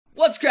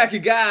What's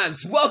cracking,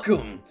 guys?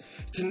 Welcome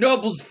to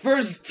Noble's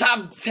first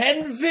top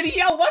 10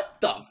 video.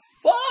 What the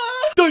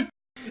fuck?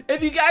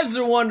 If you guys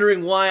are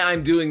wondering why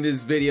I'm doing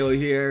this video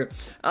here,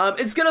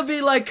 it's gonna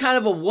be like kind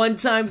of a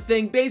one-time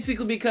thing,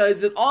 basically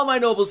because in all my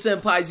Noble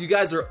senpais, you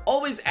guys are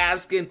always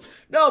asking,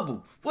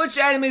 Noble, which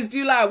animes do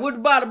you like?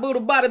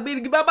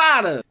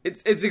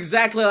 It's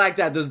exactly like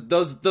that.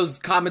 Those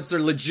comments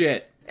are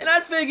legit. And I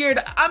figured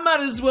I might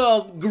as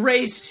well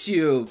grace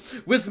you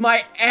with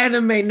my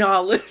anime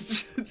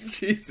knowledge.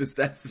 Jesus,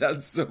 that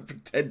sounds so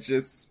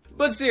pretentious.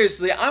 But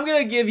seriously, I'm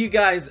gonna give you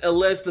guys a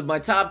list of my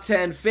top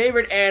 10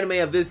 favorite anime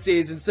of this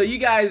season so you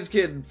guys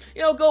can,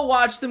 go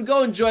watch them,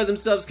 go enjoy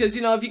themselves, because,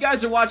 if you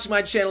guys are watching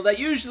my channel, that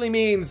usually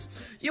means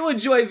you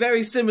enjoy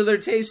very similar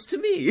tastes to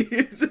me.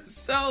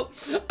 So,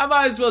 I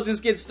might as well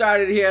just get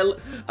started here.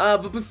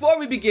 But before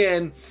we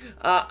begin,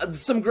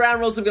 some ground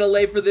rules I'm gonna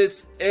lay for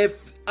this.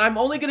 I'm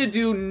only gonna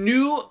do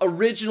new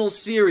original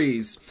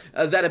series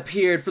that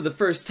appeared for the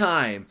first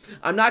time.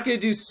 I'm not gonna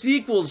do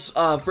sequels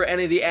for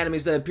any of the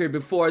animes that appeared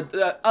before.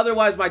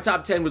 Otherwise, my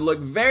top 10 would look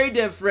very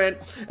different.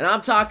 And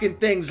I'm talking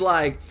things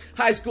like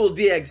High School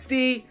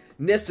DxD,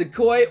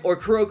 Nisekoi, or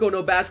Kuroko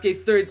no Basuke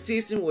 3rd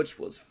season, which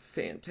was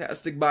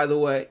fantastic, by the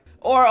way.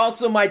 Or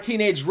also my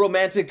teenage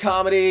romantic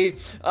comedy,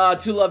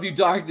 To Love You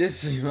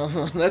Darkness.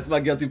 That's my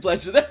guilty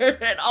pleasure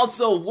there. And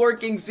also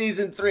Working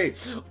Season 3.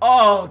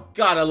 Oh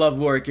god, I love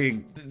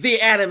Working.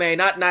 The anime,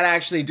 not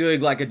actually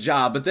doing like a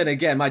job, but then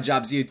again, my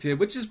job's YouTube,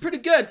 which is pretty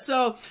good.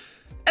 So,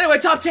 anyway,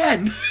 top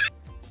 10.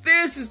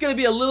 This is gonna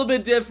be a little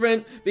bit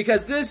different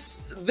because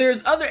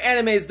there's other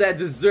animes that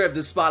deserve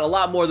this spot a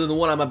lot more than the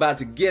one I'm about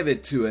to give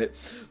it to it.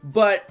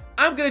 But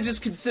I'm gonna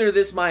just consider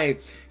this my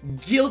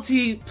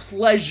guilty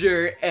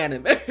pleasure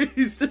anime.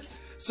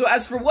 So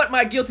as for what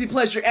my guilty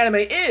pleasure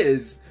anime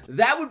is,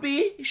 that would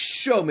be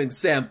Shonen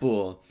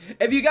Sample.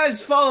 If you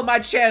guys follow my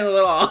channel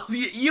at all,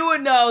 you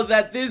would know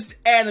that this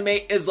anime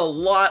is a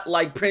lot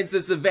like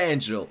Princess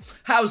Evangel.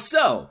 How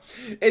so?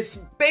 It's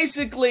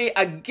basically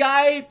a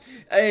guy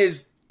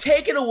is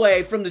taken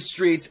away from the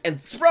streets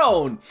and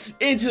thrown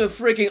into a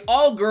freaking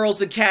all-girls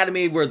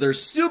academy where they're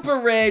super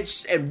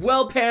rich and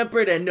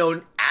well-pampered and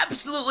know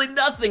absolutely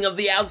nothing of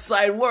the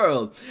outside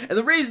world. And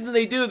the reason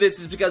they do this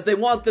is because they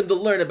want them to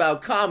learn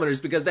about commoners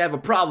because they have a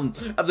problem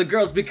of the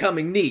girls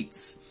becoming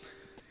neats.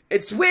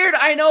 It's weird,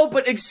 I know,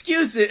 but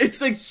excuse it.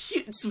 It's a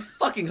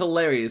fucking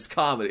hilarious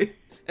comedy.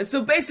 And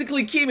so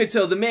basically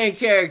Kimito, the main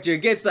character,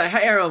 gets a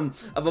harem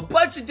of a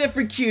bunch of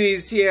different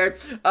cuties here,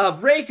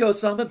 of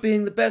Reiko-sama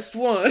being the best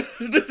one.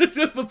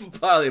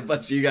 Probably a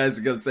bunch of you guys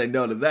are gonna say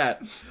no to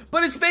that.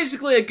 But it's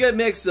basically a good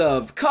mix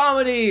of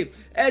comedy,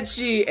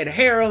 ecchi, and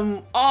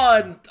harem,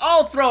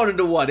 all thrown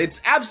into one.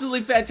 It's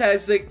absolutely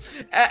fantastic.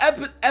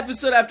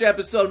 Episode after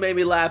episode made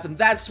me laugh, and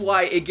that's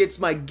why it gets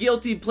my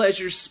guilty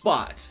pleasure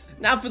spot.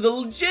 Now for the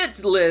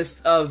legit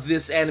list of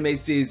this anime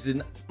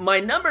season, my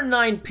number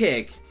 9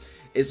 pick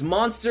is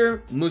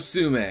Monster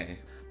Musume.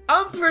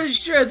 I'm pretty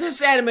sure this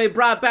anime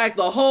brought back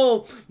the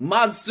whole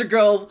monster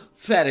girl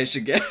fetish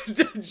again.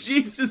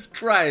 Jesus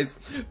Christ.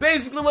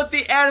 Basically what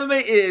the anime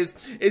is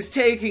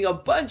taking a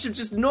bunch of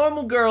just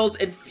normal girls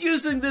and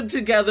fusing them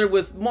together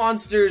with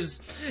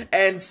monsters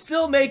and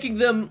still making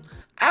them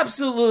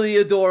absolutely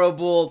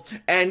adorable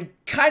and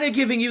kind of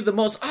giving you the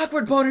most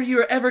awkward boner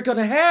you're ever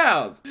gonna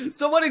have.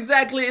 So what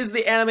exactly is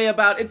the anime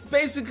about? It's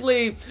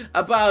basically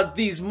about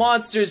these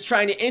monsters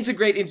trying to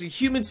integrate into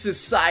human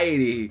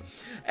society.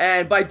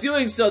 And by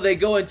doing so, they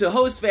go into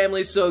host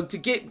families so to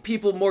get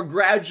people more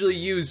gradually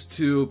used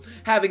to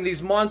having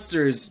these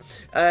monsters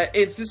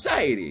in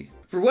society.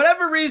 For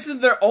whatever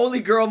reason, they're only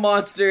girl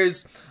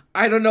monsters.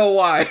 I don't know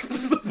why,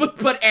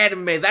 but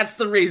anime, that's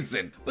the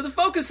reason. But the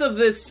focus of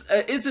this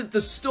isn't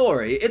the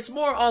story, it's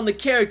more on the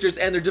characters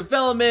and their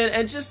development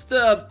and just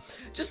the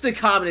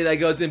comedy that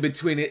goes in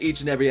between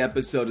each and every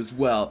episode as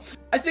well.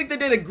 I think they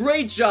did a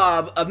great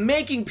job of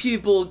making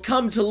people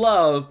come to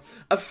love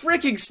a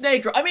freaking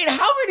snake girl. I mean,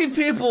 how many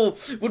people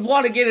would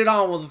want to get it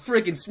on with a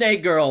freaking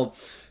snake girl?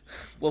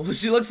 Well,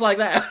 she looks like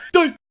that.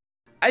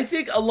 I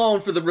think alone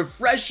for the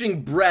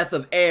refreshing breath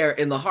of air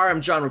in the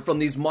harem genre from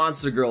these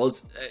monster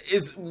girls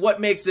is what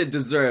makes it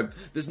deserve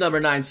this number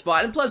 9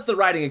 spot, and plus the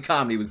writing and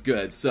comedy was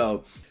good,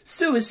 so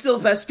Sue is still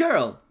best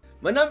girl.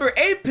 My number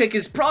 8 pick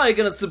is probably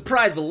gonna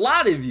surprise a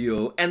lot of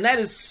you, and that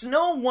is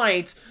Snow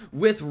White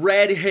with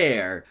red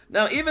hair.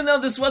 Now, even though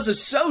this was a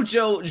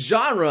shoujo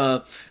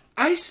genre,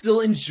 I still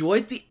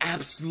enjoyed the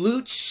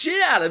absolute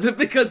shit out of it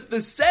because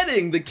the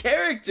setting, the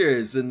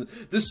characters, and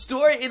the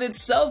story in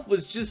itself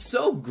was just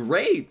so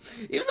great.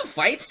 Even the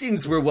fight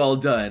scenes were well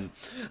done.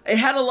 It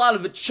had a lot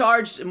of a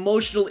charged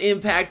emotional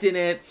impact in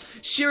it.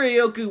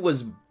 Shirayuki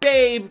was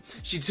babe.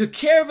 She took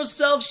care of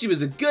herself. She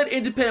was a good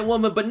independent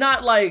woman, but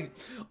not like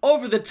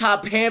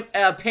over-the-top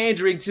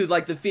pandering to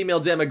like the female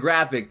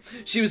demographic.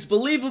 She was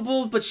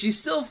believable, but she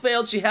still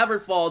failed. She had her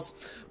faults.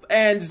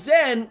 And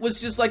Zen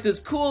was just like this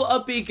cool,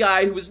 upbeat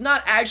guy who was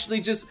not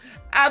actually just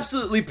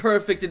absolutely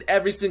perfect in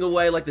every single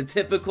way, like the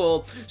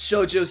typical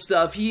shoujo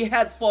stuff. He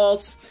had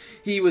faults.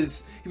 He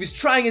was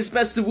trying his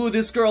best to woo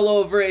this girl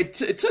over. It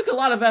took a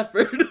lot of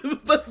effort,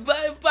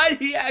 but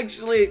he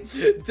actually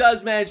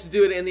does manage to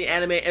do it in the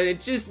anime, and it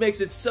just makes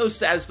it so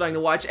satisfying to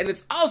watch. And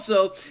it's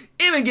also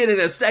even getting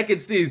a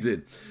second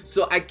season,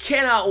 so I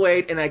cannot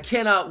wait, and I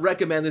cannot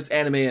recommend this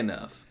anime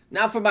enough.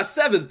 Now for my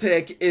 7th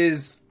pick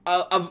is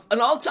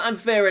an all-time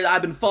favorite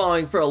I've been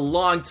following for a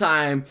long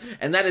time,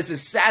 and that is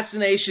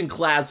Assassination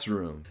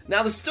Classroom.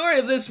 Now the story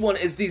of this one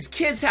is these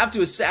kids have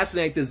to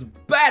assassinate this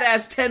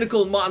badass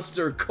tentacle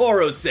monster,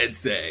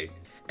 Koro-sensei.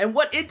 And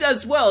what it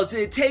does well is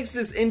it takes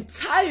this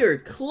entire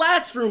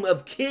classroom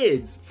of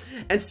kids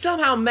and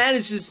somehow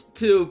manages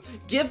to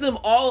give them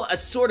all a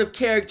sort of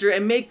character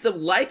and make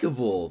them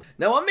likable.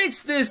 Now what makes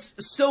this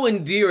so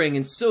endearing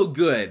and so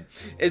good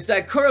is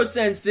that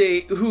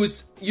Koro-sensei,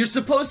 who's you're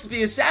supposed to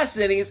be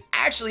assassinating, is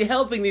actually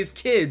helping these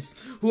kids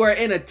who are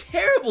in a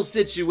terrible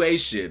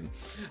situation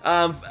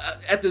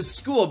at the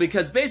school,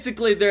 because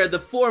basically they're the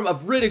form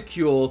of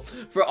ridicule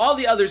for all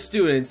the other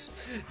students,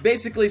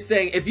 basically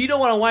saying, if you don't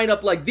want to wind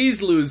up like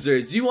these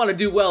losers, you want to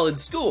do well in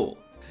school.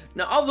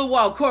 Now, all the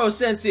while,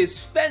 Koro-sensei is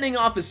fending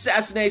off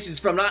assassinations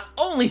from not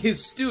only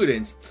his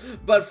students,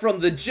 but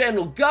from the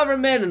general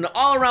government and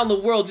all around the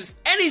world, just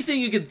anything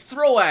you could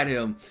throw at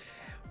him.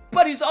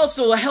 But he's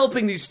also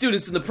helping these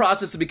students in the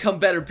process to become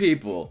better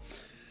people.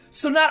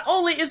 So not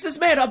only is this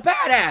man a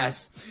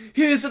badass,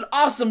 he is an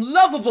awesome,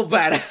 lovable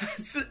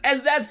badass.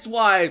 And that's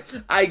why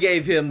I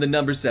gave him the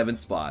number 7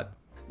 spot.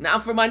 Now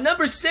for my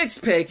number 6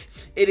 pick,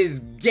 it is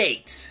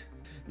Gate.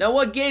 Now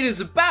what Gate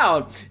is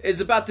about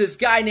this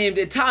guy named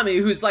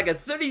Itami, who's like a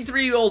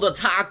 33-year-old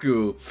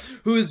otaku,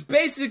 who's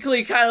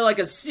basically kind of like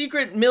a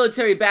secret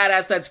military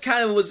badass that's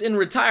kind of was in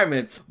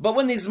retirement. But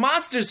when these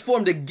monsters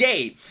formed a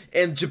gate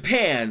in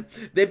Japan,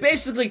 they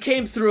basically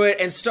came through it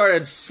and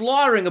started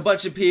slaughtering a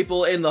bunch of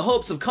people in the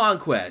hopes of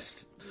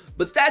conquest.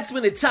 But that's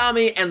when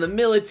Itami and the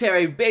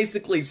military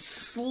basically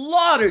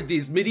slaughtered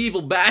these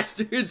medieval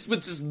bastards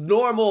with just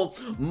normal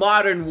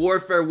modern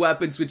warfare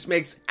weapons, which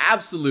makes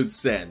absolute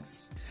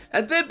sense.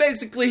 And then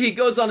basically he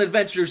goes on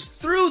adventures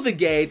through the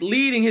gate,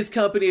 leading his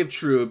company of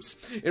troops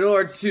in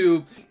order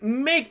to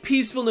make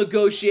peaceful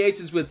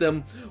negotiations with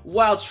them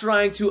while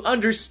trying to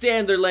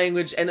understand their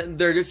language and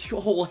their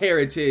whole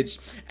heritage.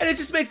 And it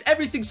just makes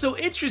everything so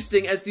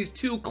interesting as these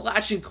two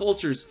clashing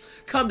cultures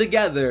come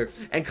together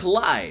and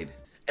collide.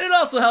 And it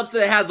also helps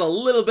that it has a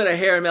little bit of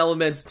harem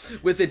elements,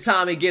 with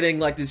Itami getting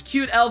like this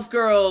cute elf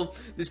girl,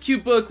 this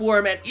cute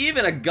bookworm, and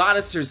even a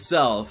goddess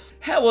herself.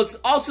 Hell, what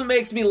also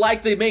makes me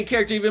like the main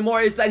character even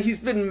more is that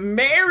he's been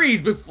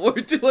married before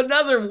to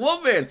another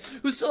woman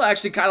who still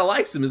actually kind of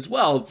likes him as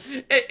well.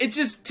 It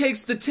just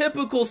takes the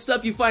typical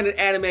stuff you find in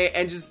anime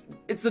and just,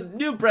 it's a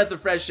new breath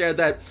of fresh air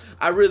that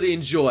I really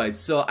enjoyed.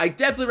 So I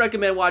definitely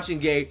recommend watching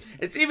Gate.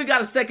 It's even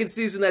got a second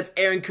season that's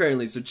airing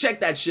currently, so check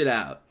that shit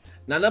out.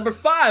 Now number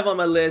 5 on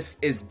my list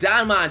is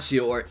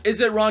Danmachi, or Is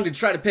It Wrong to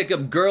Try to Pick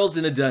Up Girls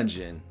in a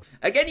Dungeon?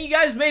 Again, you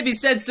guys may be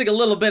sensing a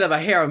little bit of a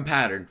harem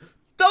pattern.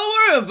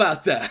 Don't worry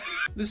about that.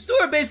 The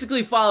story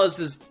basically follows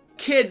this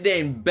kid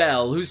named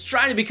Bell, who's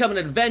trying to become an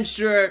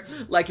adventurer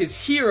like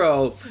his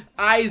hero,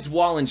 Ais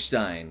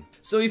Wallenstein.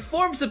 So he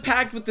forms a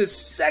pact with this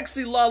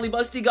sexy lolly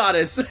musty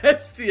goddess,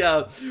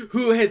 Hestia,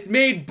 who has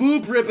made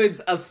boob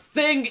ribbons a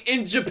thing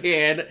in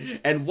Japan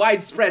and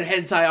widespread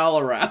hentai all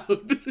around.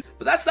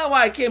 But that's not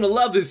why I came to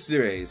love this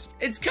series.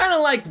 It's kind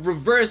of like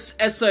reverse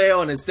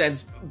SAO in a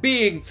sense,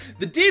 being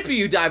the deeper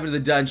you dive into the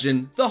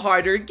dungeon, the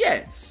harder it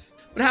gets.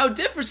 But how it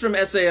differs from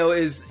SAO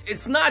is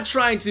it's not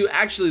trying to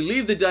actually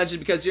leave the dungeon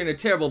because you're in a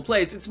terrible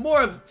place. It's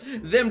more of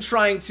them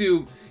trying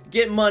to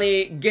get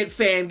money, get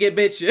fame, get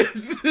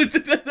bitches.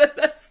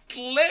 That's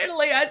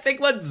clearly, I think,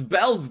 what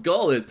Bell's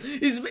goal is.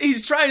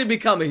 He's trying to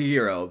become a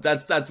hero.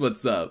 That's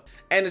what's up.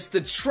 And it's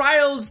the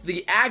trials,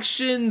 the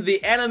action,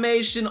 the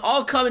animation,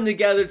 all coming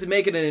together to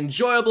make it an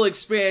enjoyable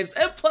experience.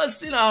 And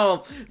plus, you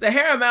know, the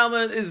harem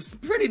element is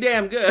pretty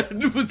damn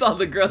good with all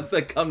the girls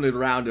that come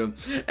around him.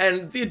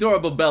 And the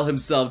adorable Bell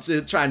himself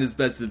trying his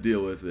best to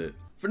deal with it.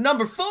 For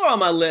number 4 on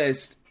my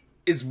list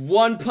is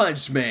One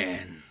Punch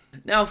Man.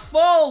 Now,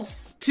 fall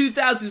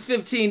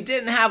 2015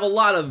 didn't have a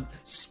lot of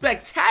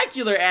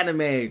spectacular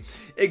anime,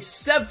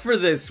 except for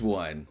this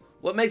one.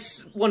 What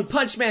makes One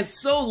Punch Man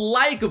so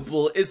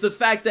likable is the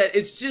fact that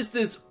it's just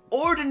this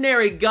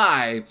ordinary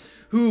guy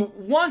who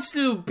wants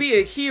to be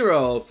a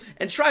hero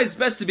and tries his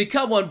best to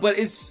become one, but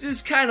it's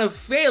just kind of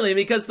failing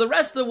because the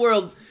rest of the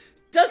world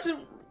doesn't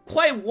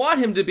quite want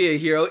him to be a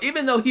hero,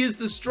 even though he is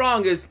the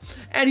strongest,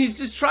 and he's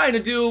just trying to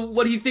do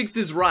what he thinks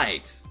is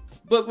right.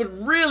 But what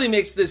really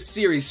makes this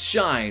series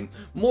shine,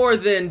 more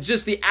than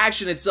just the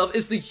action itself,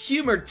 is the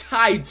humor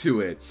tied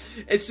to it.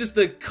 It's just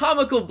the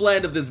comical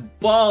blend of this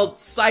bald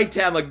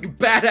Saitama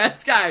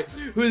badass guy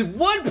who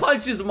one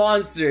punches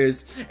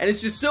monsters, and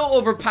it's just so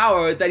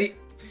overpowered that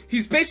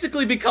he's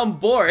basically become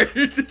bored,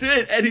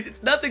 and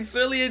nothing's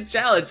really a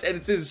challenge, and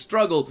it's his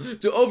struggle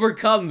to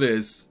overcome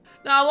this.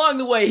 Now, along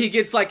the way, he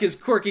gets like his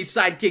quirky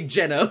sidekick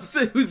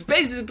Genos, who's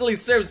basically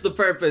serves the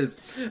purpose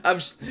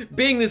of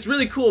being this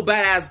really cool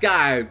badass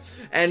guy,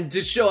 and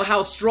to show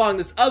how strong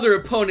this other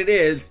opponent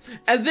is,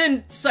 and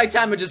then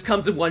Saitama just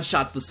comes and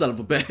one-shots the son of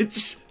a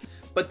bitch.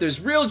 But there's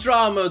real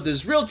drama,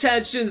 there's real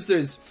tensions,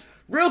 there's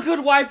real good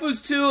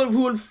waifus too,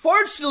 who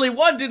unfortunately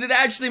one didn't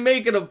actually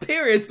make an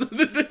appearance in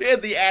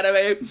the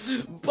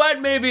anime,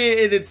 but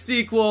maybe in its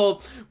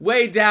sequel,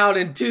 way down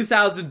in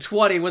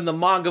 2020 when the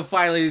manga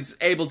finally is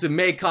able to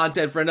make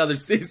content for another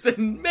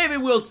season. Maybe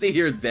we'll see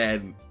her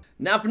then.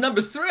 Now for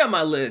number 3 on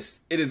my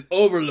list, it is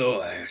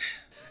Overlord.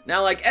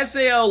 Now like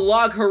SAO,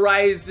 Log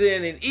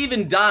Horizon, and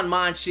even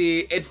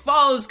Danmachi, it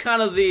follows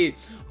kind of the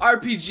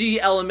RPG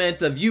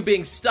element of you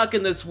being stuck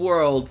in this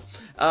world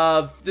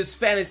of this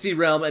fantasy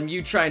realm and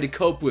you trying to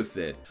cope with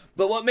it.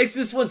 But what makes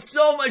this one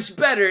so much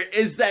better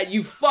is that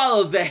you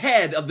follow the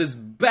head of this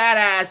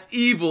badass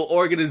evil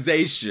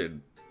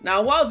organization.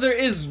 Now while there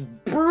is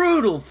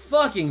brutal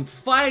fucking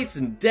fights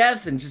and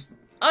death and just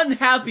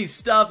unhappy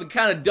stuff and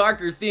kind of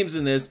darker themes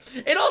in this,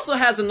 it also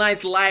has a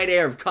nice light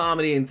air of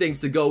comedy and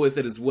things to go with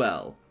it as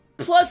well.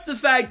 Plus the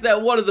fact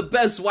that one of the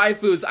best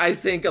waifus, I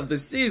think, of the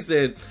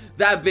season,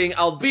 that being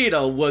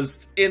Albedo,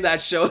 was in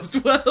that show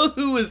as well,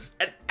 who was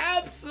an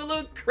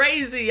absolute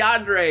crazy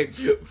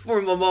yandere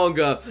for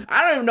Momonga.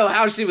 I don't even know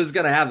how she was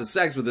gonna have the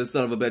sex with this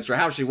son of a bitch, or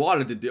how she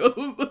wanted to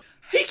do.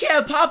 He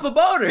can't pop a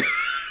boner,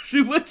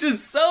 which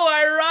is so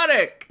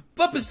ironic.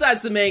 But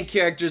besides the main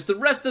characters, the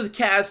rest of the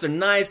cast are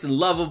nice and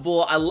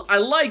lovable. I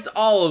liked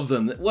all of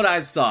them, what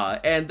I saw,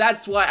 and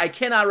that's why I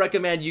cannot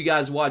recommend you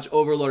guys watch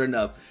Overlord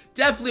enough.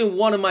 Definitely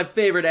one of my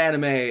favorite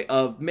anime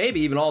of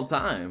maybe even all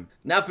time.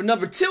 Now for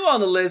number 2 on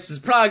the list is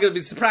probably gonna be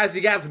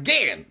surprising you guys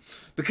again,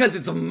 because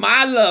it's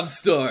My Love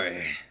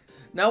Story.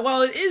 Now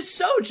while it is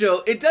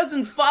shoujo, it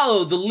doesn't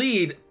follow the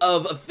lead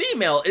of a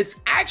female, it's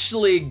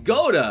actually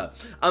Goda,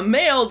 a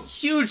male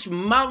huge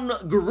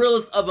mountain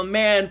gorilla of a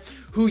man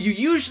who you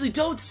usually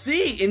don't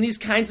see in these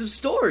kinds of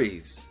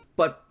stories.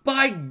 But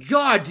by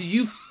God, do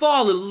you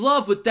fall in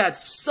love with that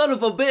son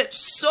of a bitch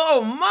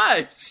so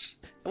much!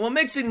 And what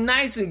makes it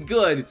nice and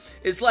good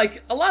is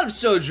like a lot of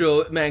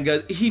shoujo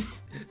manga,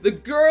 the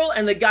girl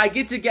and the guy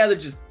get together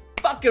just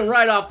fucking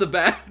right off the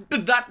bat.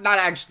 not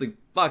actually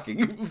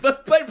fucking,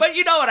 but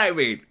you know what I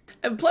mean.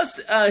 And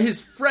plus,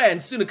 his friend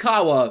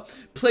Tsunekawa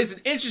plays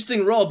an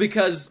interesting role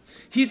because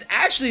he's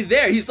actually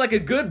there. He's like a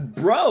good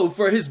bro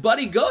for his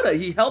buddy Goda.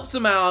 He helps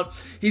him out.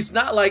 He's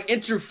not like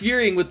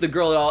interfering with the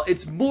girl at all.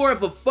 It's more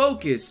of a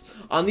focus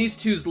on these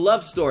two's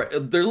love story,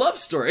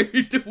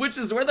 which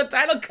is where the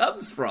title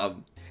comes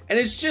from. And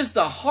it's just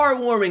a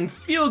heartwarming,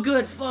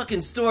 feel-good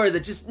fucking story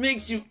that just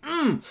makes you,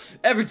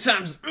 every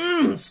time,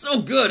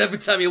 so good every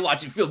time you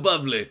watch it, feel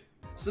bubbly.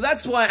 So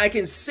that's why I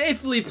can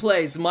safely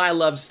place My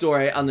Love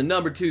Story on the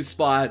number 2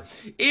 spot,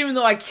 even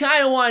though I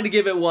kind of wanted to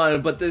give it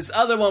 1, but this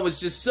other one was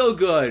just so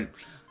good,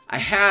 I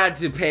had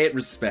to pay it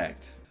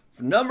respect.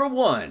 For number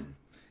 1,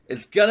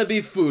 it's gonna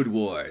be Food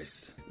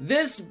Wars.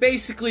 This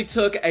basically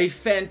took a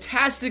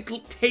fantastic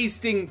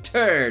tasting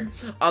turn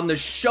on the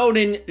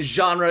shonen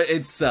genre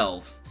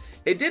itself.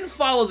 It didn't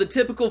follow the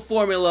typical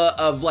formula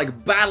of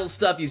like battle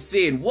stuff you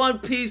see in One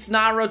Piece,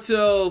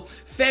 Naruto,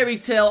 Fairy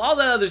Tail, all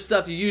that other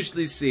stuff you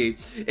usually see.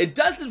 It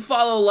doesn't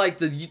follow like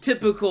the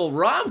typical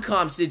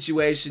rom-com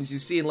situations you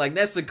see in like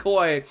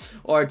Nesekoi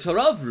or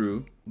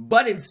Torovru,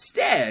 but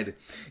instead,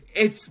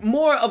 it's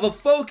more of a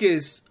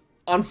focus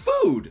on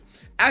food.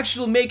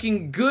 Actual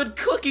making good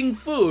cooking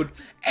food,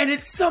 and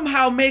it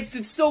somehow makes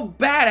it so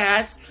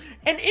badass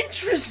and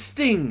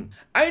interesting.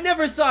 I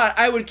never thought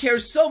I would care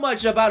so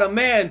much about a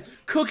man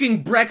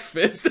cooking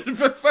breakfast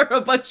for a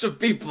bunch of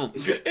people.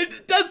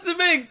 It doesn't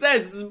make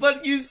sense,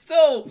 but you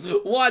still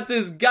want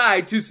this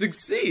guy to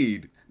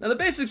succeed. Now the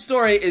basic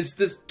story is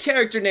this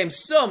character named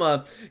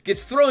Soma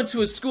gets thrown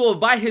to a school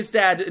by his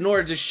dad in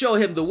order to show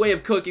him the way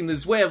of cooking,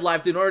 this way of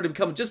life, in order to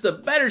become just a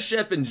better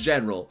chef in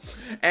general.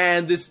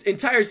 And this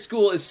entire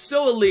school is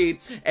so elite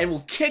and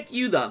will kick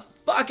you the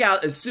fuck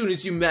out as soon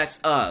as you mess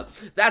up.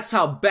 That's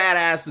how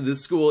badass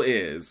this school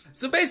is.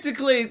 So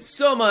basically,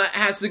 Soma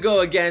has to go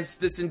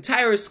against this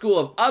entire school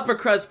of upper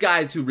crust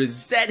guys who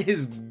resent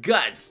his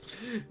guts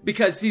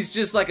because he's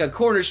just like a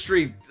corner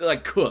street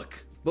like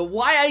cook. But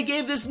why I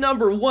gave this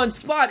number 1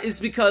 spot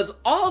is because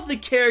all of the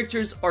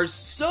characters are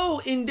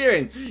so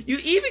endearing. You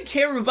even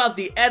care about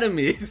the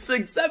enemies,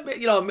 except,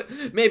 you know,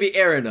 maybe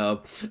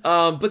Erino.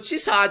 But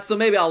she's hot, so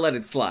maybe I'll let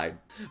it slide.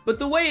 But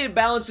the way it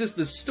balances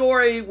the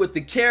story with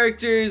the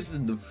characters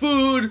and the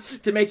food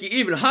to make you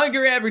even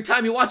hungrier every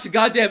time you watch a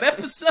goddamn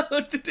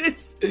episode,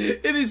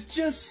 it is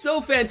just so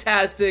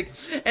fantastic.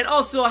 And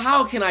also,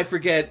 how can I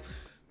forget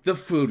the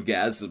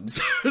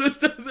foodgasms?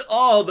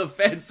 All the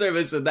fan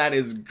service and that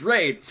is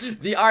great.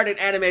 The art and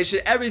animation,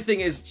 everything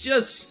is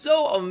just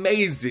so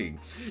amazing.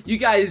 You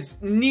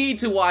guys need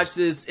to watch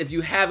this if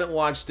you haven't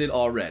watched it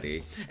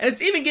already. And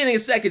it's even getting a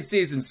 2nd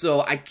season,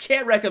 so I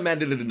can't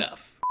recommend it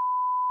enough.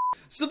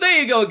 So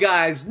there you go,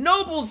 guys.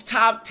 Noble's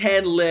top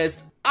 10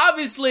 list.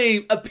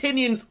 Obviously,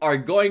 opinions are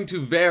going to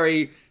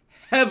vary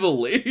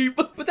heavily.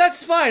 But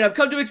that's fine, I've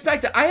come to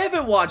expect it. I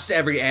haven't watched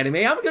every anime,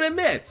 I'm gonna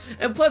admit.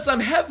 And plus, I'm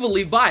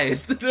heavily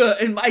biased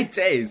in my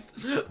taste.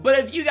 But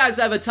if you guys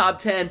have a top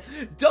 10,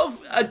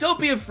 don't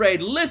be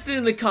afraid. List it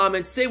in the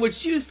comments, say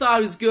what you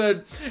thought was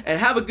good, and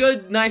have a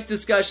good, nice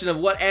discussion of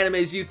what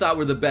animes you thought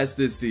were the best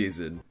this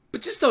season.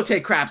 But just don't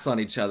take craps on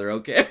each other,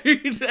 okay?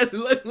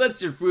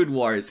 Unless you're Food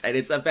Wars, and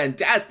it's a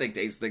fantastic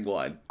tasting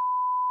one.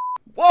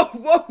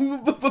 Whoa,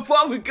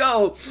 before we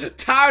go,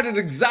 Tired and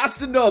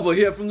Exhausted Noble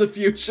here from the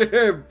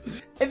future.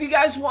 If you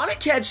guys want to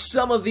catch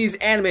some of these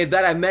anime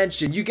that I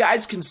mentioned, you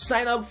guys can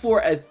sign up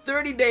for a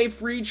 30-day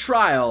free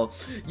trial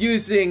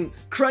using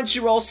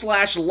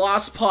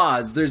Crunchyroll/Lost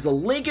Pause. There's a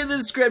link in the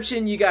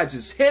description, you guys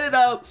just hit it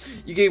up,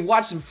 you can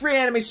watch some free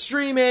anime,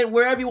 stream it,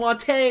 wherever you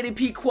want,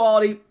 1080p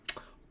quality,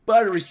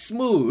 buttery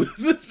smooth.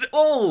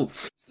 Oh!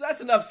 That's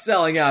enough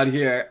selling out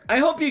here. I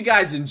hope you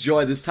guys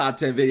enjoyed this top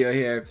 10 video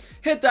here.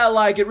 Hit that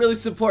like, it really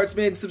supports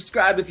me, and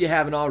subscribe if you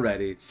haven't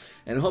already.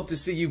 And I hope to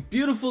see you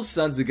beautiful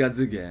sons of guns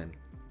again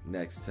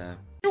next time.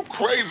 You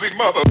crazy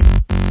mother...